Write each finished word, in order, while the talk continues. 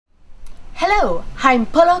Hello, I'm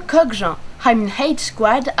Polo Kocjan. I'm in 8th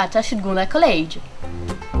squad at Afrique College.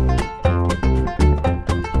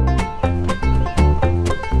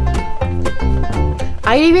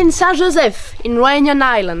 I live in Saint-Joseph, in Réunion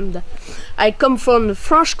Island. I come from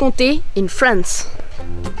Franche-Comté, in France.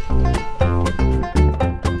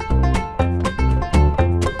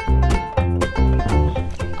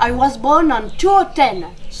 I was born on 2010,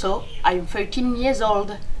 so I'm 13 years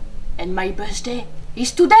old. And my birthday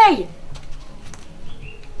is today!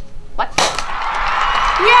 What?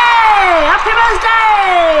 Yay! Happy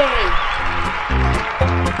birthday!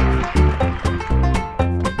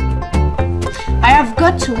 I have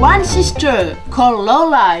got one sister called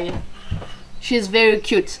Lola. She's very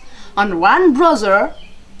cute. And one brother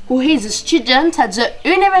who is a student at the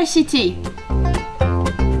university.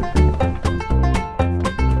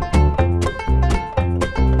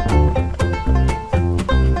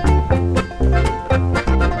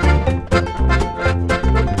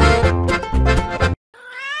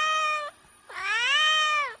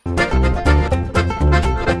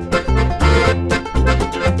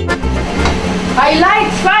 I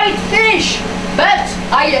like fried fish, but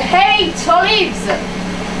I hate olives.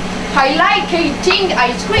 I like eating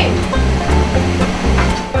ice cream.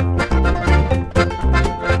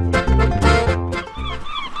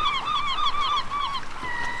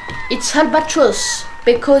 It's albatross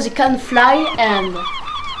because it can fly and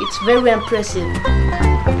it's very impressive.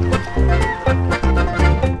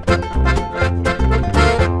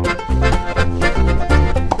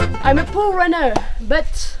 I'm a poor runner,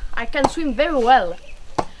 but I can swim very well.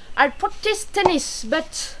 I practiced tennis,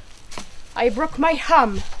 but I broke my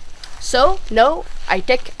arm. So now I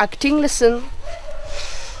take acting lesson.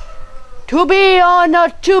 To be or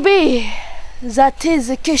not to be, that is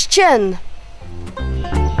the question.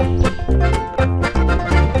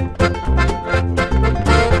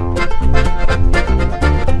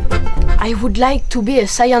 I would like to be a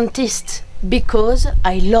scientist because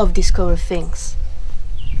I love discover things.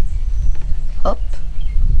 Hop.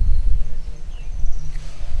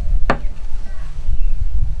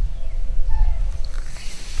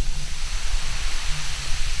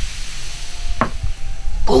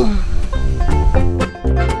 Boom!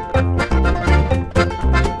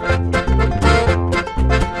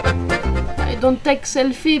 I don't take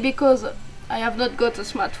selfie because I have not got a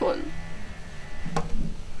smartphone.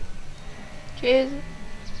 Cheers.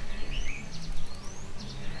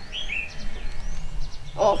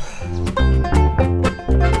 Oh.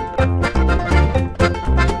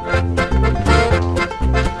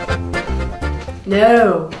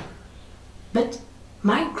 No. But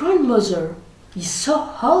my grandmother is so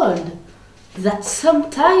old that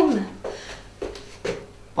sometime.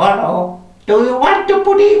 Polo, do you want the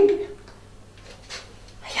pudding?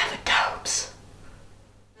 I have a doubt.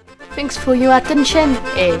 Thanks for your attention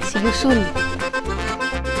and see you soon.